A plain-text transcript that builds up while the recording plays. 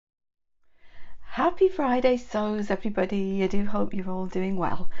Happy Friday sews everybody. I do hope you're all doing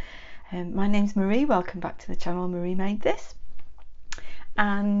well. My name's Marie, welcome back to the channel. Marie Made This,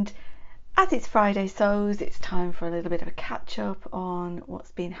 and as it's Friday sews, it's time for a little bit of a catch up on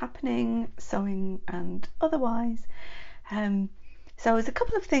what's been happening, sewing and otherwise. So there's a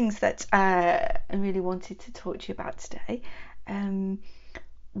couple of things that I really wanted to talk to you about today.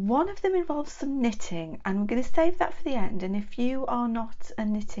 One of them involves some knitting, and I'm going to save that for the end, and if you are not a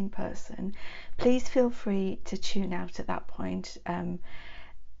knitting person, please feel free to tune out at that point.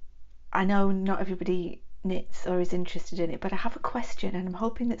 I know not everybody knits or is interested in it, but I have a question and I'm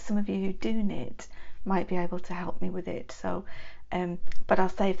hoping that some of you who do knit might be able to help me with it, so but I'll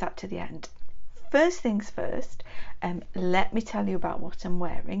save that to the end. First things first, let me tell you about what I'm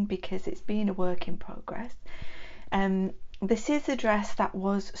wearing, because it's been a work in progress. This is a dress that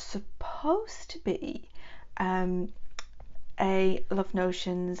was supposed to be a Love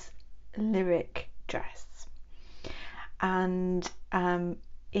Notions lyric dress, and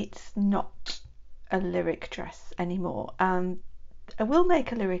it's not a lyric dress anymore. I will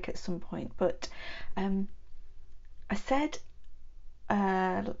make a lyric at some point, but I said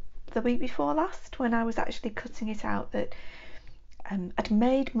the week before last, when I was actually cutting it out, that I'd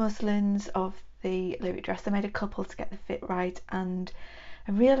made muslins of the lyric dress. I made a couple to get the fit right, and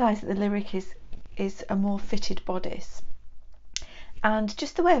I realised that the lyric is a more fitted bodice, and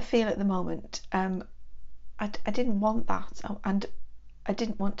just the way I feel at the moment, I didn't want that, and I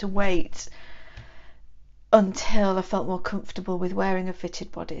didn't want to wait until I felt more comfortable with wearing a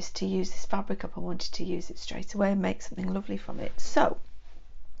fitted bodice to use this fabric up. I wanted to use it straight away and make something lovely from it. So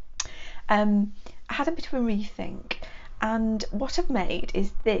I had a bit of a rethink, and what I've made is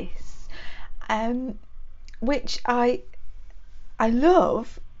this, which I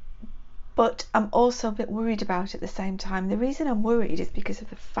love, but I'm also a bit worried about at the same time. The reason I'm worried is because of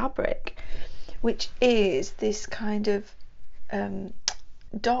the fabric, which is this kind of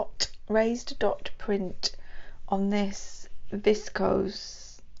raised dot print on this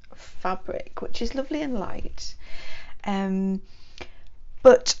viscose fabric, which is lovely and light,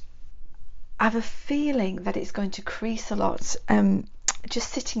 but I have a feeling that it's going to crease a lot.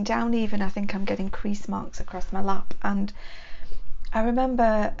 Just sitting down even, I think I'm getting crease marks across my lap. And I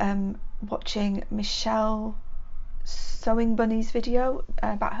remember watching Michelle Sewing Bunny's video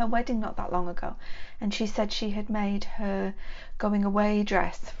about her wedding not that long ago, and she said she had made her going away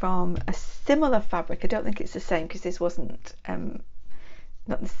dress from a similar fabric. I don't think it's the same, because this wasn't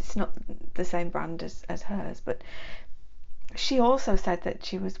it's not the same brand as hers, but she also said that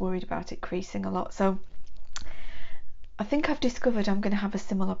she was worried about it creasing a lot. So I think I've discovered I'm going to have a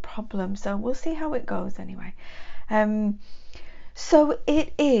similar problem, so we'll see how it goes anyway. So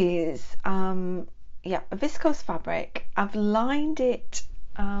it is a viscose fabric. I've lined it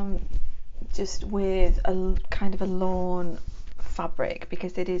just with a kind of a lawn fabric,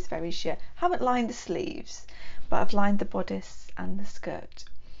 because it is very sheer. I haven't lined the sleeves, but I've lined the bodice and the skirt.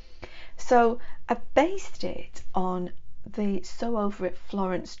 So I based it on the Sew Over It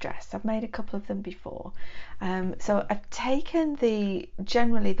Florence dress. I've made a couple of them before, so I've taken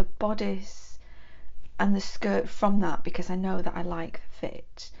generally the bodice and the skirt from that, because I know that I like the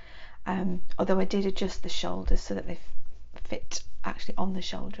fit, although I did adjust the shoulders so that they fit actually on the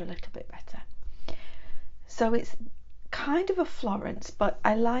shoulder a little bit better. So it's kind of a Florence, but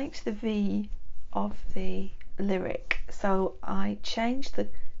I liked the V of the lyric, so I changed the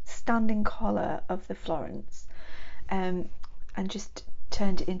standing collar of the Florence and just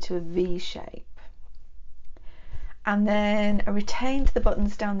turned it into a V shape, and then I retained the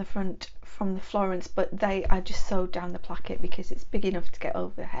buttons down the front from the Florence, but I just sewed down the placket because it's big enough to get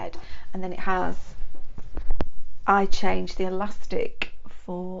overhead, and then I changed the elastic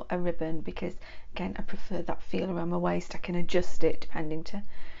for a ribbon, because again I prefer that feel around my waist. I can adjust it depending to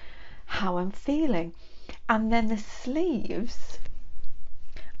how I'm feeling. And then the sleeves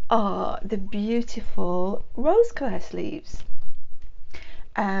are the beautiful rose-clair sleeves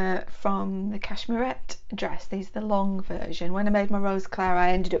from the cashmerette dress. These are the long version. When I made my rose-clair,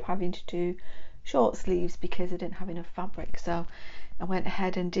 I ended up having to do short sleeves because I didn't have enough fabric, so I went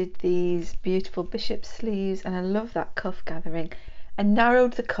ahead and did these beautiful bishop sleeves, and I love that cuff gathering. I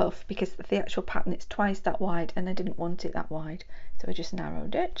narrowed the cuff because the actual pattern, it's twice that wide, and I didn't want it that wide, so I just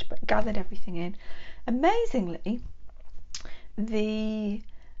narrowed it, but gathered everything in. Amazingly,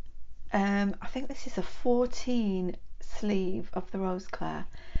 I think this is a 14 sleeve of the rose-clair,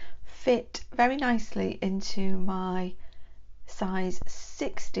 fit very nicely into my size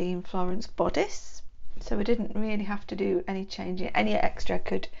 16 Florence bodice, so I didn't really have to do any changing. Any extra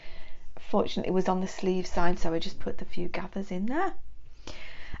could, fortunately, was on the sleeve side, so I just put the few gathers in there.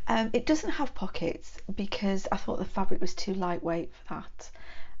 It doesn't have pockets because I thought the fabric was too lightweight for that.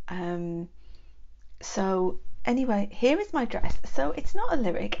 So anyway, here is my dress. So it's not a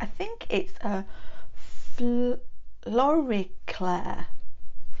lyric. I think it's a Flo-ric-lair,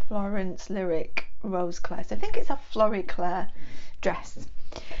 Florence lyric rose clare. So I think it's a Flo-ric-lair dress.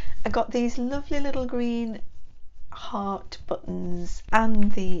 I got these lovely little green heart buttons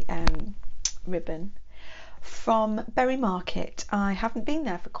and the ribbon from Berry Market. I haven't been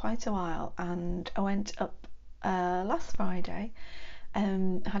there for quite a while, and I went up last Friday.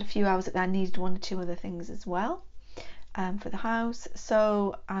 Had a few hours at there. I needed one or two other things as well for the house.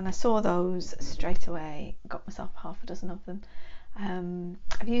 So, and I saw those straight away. Got myself half a dozen of them.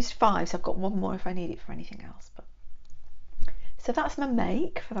 I've used 5, so I've got one more if I need it for anything else. But so that's my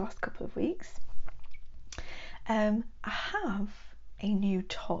make for the last couple of weeks. I have a new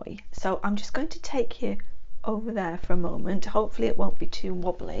toy, so I'm just going to take you over there for a moment. Hopefully it won't be too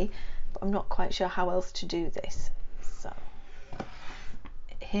wobbly, but I'm not quite sure how else to do this. So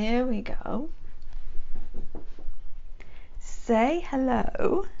here we go. Say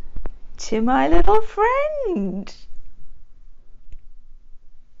hello to my little friend.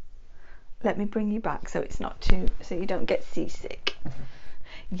 Let me bring you back so it's not too, so you don't get seasick.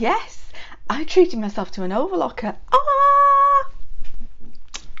 Yes, I treated myself to an overlocker.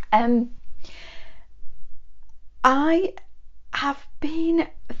 I have been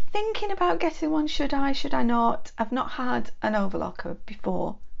thinking about getting one. Should I not? I've not had an overlocker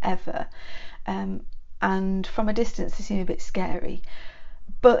before, ever. And from a distance they seem a bit scary.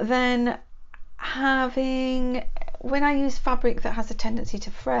 But then when I use fabric that has a tendency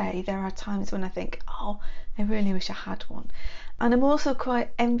to fray, there are times when I think, oh, I really wish I had one. And I'm also quite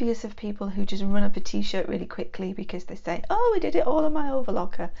envious of people who just run up a t-shirt really quickly because they say, oh, we did it all on my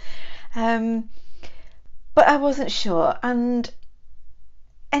overlocker. But I wasn't sure. And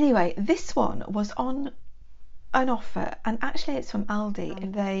anyway, this one was on an offer, and actually it's from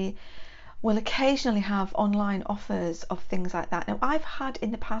Aldi. They will occasionally have online offers of things like that. Now, I've had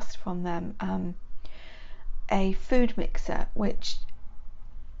in the past from them a food mixer, which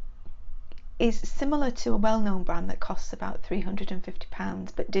is similar to a well-known brand that costs about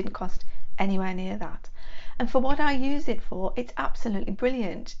 £350, but didn't cost anywhere near that. And for what I use it for, it's absolutely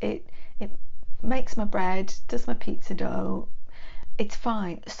brilliant. It makes my bread, does my pizza dough, it's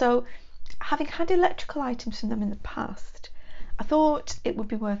fine. So having had electrical items from them in the past, I thought it would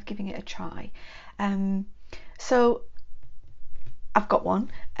be worth giving it a try. So I've got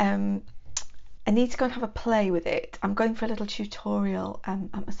one. I need to go and have a play with it. I'm going for a little tutorial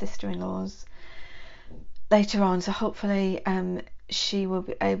at my sister-in-law's later on, so hopefully she will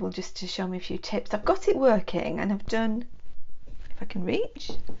be able just to show me a few tips. I've got it working, and I've done, if I can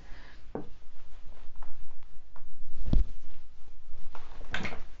reach,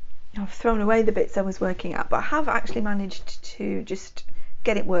 I've thrown away the bits I was working at, but I have actually managed to just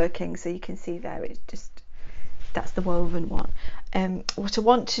get it working. So you can see there, it's just, that's the woven one. What I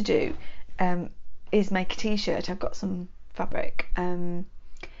want to do is make a t-shirt. I've got some fabric and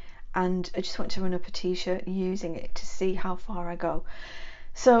I just want to run up a t-shirt using it to see how far I go.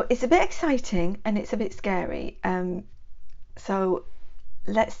 So it's a bit exciting and it's a bit scary. So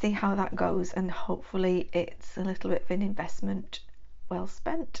let's see how that goes, and hopefully it's a little bit of an investment well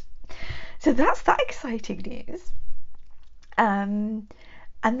spent. So that's that exciting news. And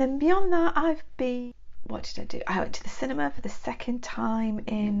then beyond that, what did I do? I went to the cinema for the second time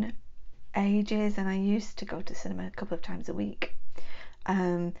in ages, and I used to go to the cinema a couple of times a week.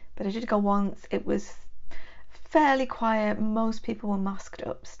 But I did go once. It was fairly quiet. Most people were masked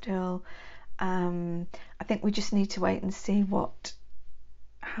up still. I think we just need to wait and see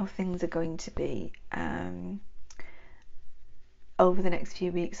how things are going to be. Over the next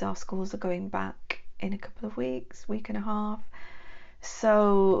few weeks, our schools are going back in a couple of weeks, week and a half.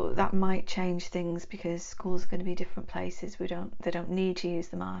 So that might change things because schools are going to be different places. They don't need to use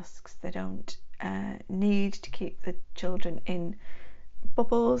the masks. They don't need to keep the children in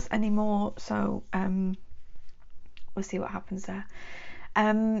bubbles anymore. So we'll see what happens there.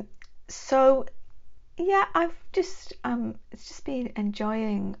 So yeah, I've just it's just been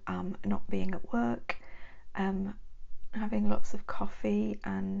enjoying not being at work, having lots of coffee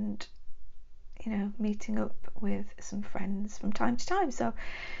and meeting up with some friends from time to time. So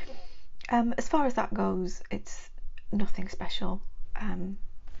as far as that goes, it's nothing special,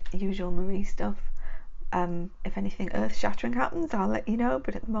 usual Marie stuff. If anything earth-shattering happens, I'll let you know,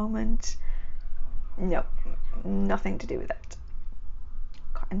 but at the moment, no, nothing to do with it.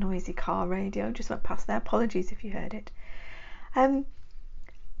 Quite a noisy car radio just went past there. Apologies if you heard it.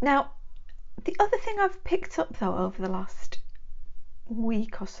 Now, the other thing I've picked up though over the last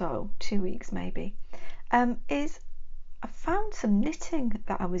week or so, 2 weeks maybe, is I found some knitting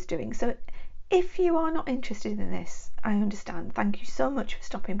that I was doing. So if you are not interested in this, I understand. Thank you so much for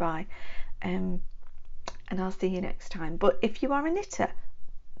stopping by, and I'll see you next time. But if you are a knitter,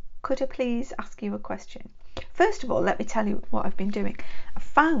 could I please ask you a question? First of all, let me tell you what I've been doing. I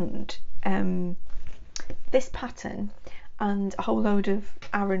found this pattern and a whole load of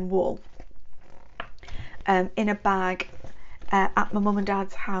Aran wool in a bag at my mum and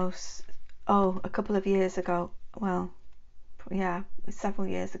dad's house, a couple of years ago. Well, yeah, several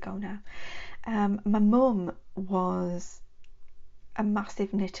years ago now. My mum was a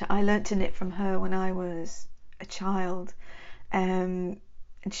massive knitter. I learnt to knit from her when I was a child, and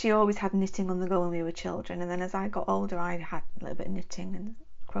she always had knitting on the go when we were children, and then as I got older I had a little bit of knitting and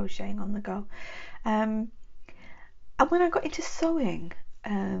crocheting on the go, and when I got into sewing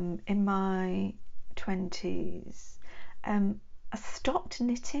in my 20s, I stopped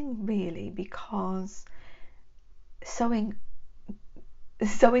knitting really because sewing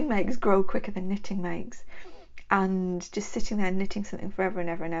makes grow quicker than knitting makes, and just sitting there knitting something forever and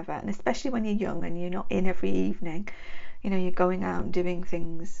ever and ever, and especially when you're young and you're not in every evening, you're going out and doing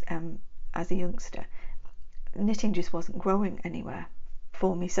things as a youngster, knitting just wasn't growing anywhere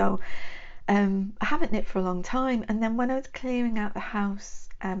for me. So I haven't knit for a long time, and then when I was clearing out the house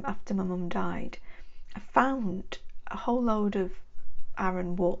after my mum died, I found a whole load of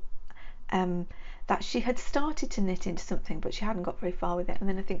Aran wool that she had started to knit into something, but she hadn't got very far with it, and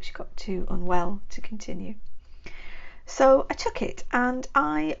then I think she got too unwell to continue. So I took it and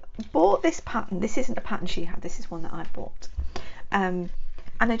I bought this pattern. This isn't a pattern she had, this is one that I bought, and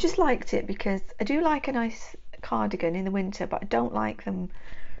I just liked it because I do like a nice cardigan in the winter, but I don't like them.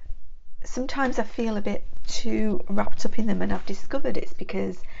 Sometimes I feel a bit too wrapped up in them, and I've discovered it's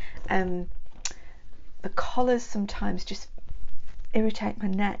because the collars sometimes just irritate my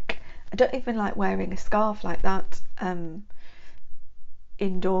neck. I don't even like wearing a scarf like that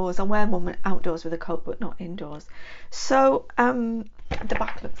indoors. I'll wear one outdoors with a coat, but not indoors. So the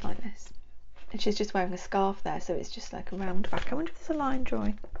back looks like this, and she's just wearing a scarf there, so it's just like a round back. I wonder if there's a line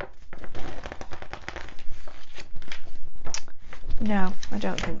drawing. No, I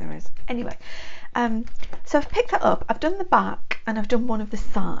don't think there is. Anyway, so I've picked that up. I've done the back and I've done one of the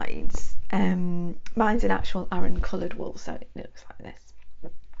sides. Mine's an actual Aran coloured wool, so it looks like this.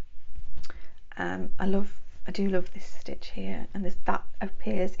 I do love this stitch here, and that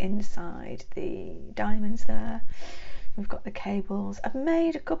appears inside the diamonds there. We've got the cables. I've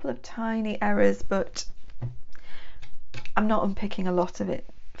made a couple of tiny errors, but I'm not unpicking a lot of it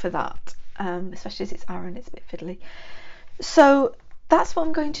for that, especially as it's Aran, it's a bit fiddly. So that's what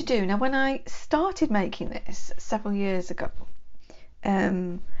I'm going to do. Now, when I started making this several years ago,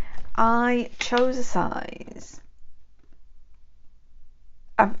 I chose a size.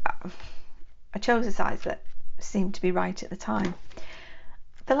 I chose a size that seemed to be right at the time.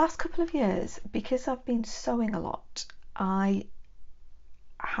 The last couple of years, because I've been sewing a lot, I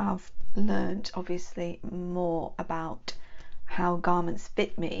have learned obviously more about how garments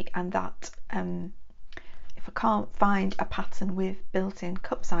fit me, and that if I can't find a pattern with built-in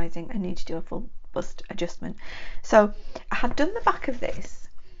cup sizing, I need to do a full bust adjustment. So I had done the back of this,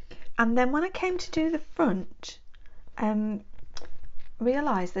 and then when I came to do the front,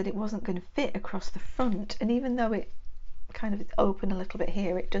 realised that it wasn't going to fit across the front, and even though it kind of is open a little bit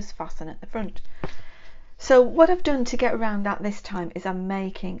here, it does fasten at the front. So what I've done to get around that this time is I'm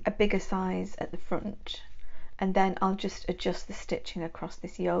making a bigger size at the front, and then I'll just adjust the stitching across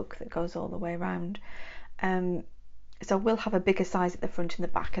this yoke that goes all the way around. So we'll have a bigger size at the front and the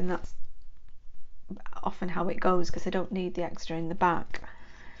back, and that's often how it goes because I don't need the extra in the back,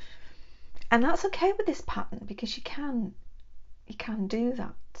 and that's okay with this pattern because you can do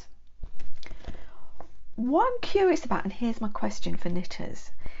that. What I'm curious about, and here's my question for knitters,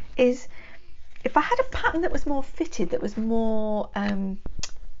 is if I had a pattern that was more fitted, that was more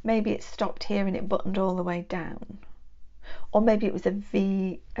maybe it stopped here and it buttoned all the way down, or maybe it was a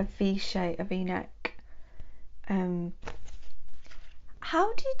V shape, a V neck.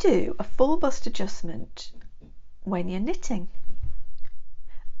 How do you do a full bust adjustment when you're knitting?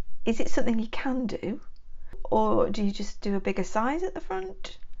 Is it something you can do, or do you just do a bigger size at the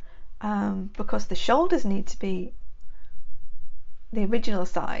front? Because the shoulders need to be the original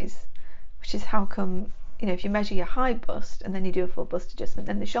size, which is how come, if you measure your high bust and then you do a full bust adjustment,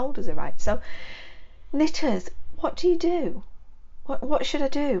 then the shoulders are right. So knitters, what do you do? What should I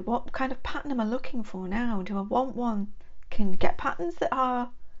do? What kind of pattern am I looking for now? Do I want one? Can you get patterns that are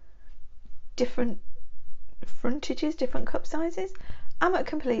different frontages, different cup sizes? I'm a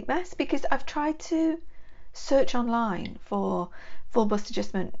complete mess because I've tried to search online for full bust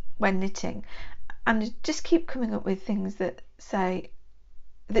adjustment when knitting, and I just keep coming up with things that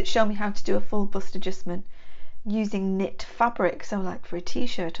show me how to do a full bust adjustment using knit fabric, so like for a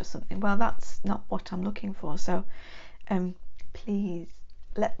t-shirt or something. Well, that's not what I'm looking for, so please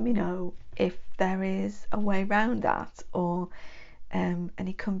let me know if there is a way around that, or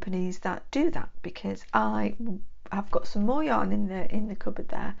any companies that do that, because I've got some more yarn in the cupboard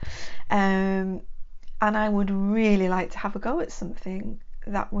there, and I would really like to have a go at something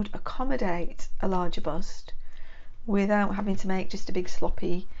that would accommodate a larger bust without having to make just a big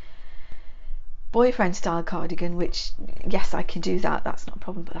sloppy boyfriend style cardigan, which, yes, I can do that, that's not a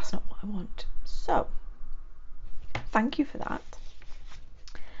problem, but that's not what I want. So thank you for that.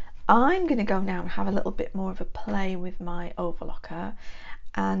 I'm going to go now and have a little bit more of a play with my overlocker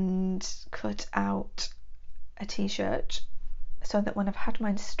and cut out a t-shirt, so that when I've had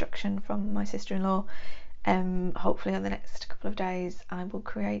my instruction from my sister-in-law, hopefully in the next couple of days, I will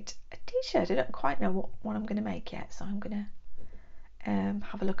create a t-shirt. I don't quite know what I'm going to make yet, so I'm going to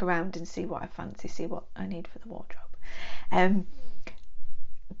have a look around and see what I fancy, see what I need for the wardrobe.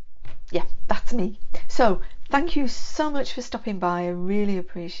 Yeah, that's me. So thank you so much for stopping by. I really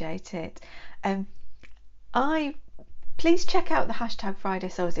appreciate it. Please check out the hashtag Friday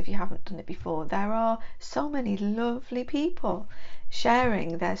Sews if you haven't done it before. There are so many lovely people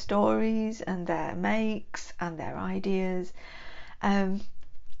sharing their stories and their makes and their ideas,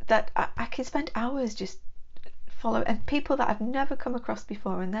 that I can spend hours just follow, and people that I've never come across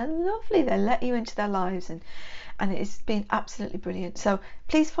before, and they're lovely. They let you into their lives, and it's been absolutely brilliant. So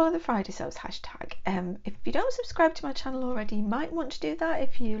please follow the Friday Sews hashtag. If you don't subscribe to my channel already, you might want to do that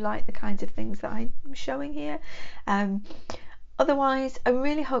if you like the kinds of things that I'm showing here. Otherwise, I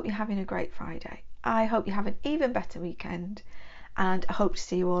really hope you're having a great Friday. I hope you have an even better weekend, and I hope to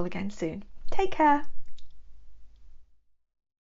see you all again soon. Take care.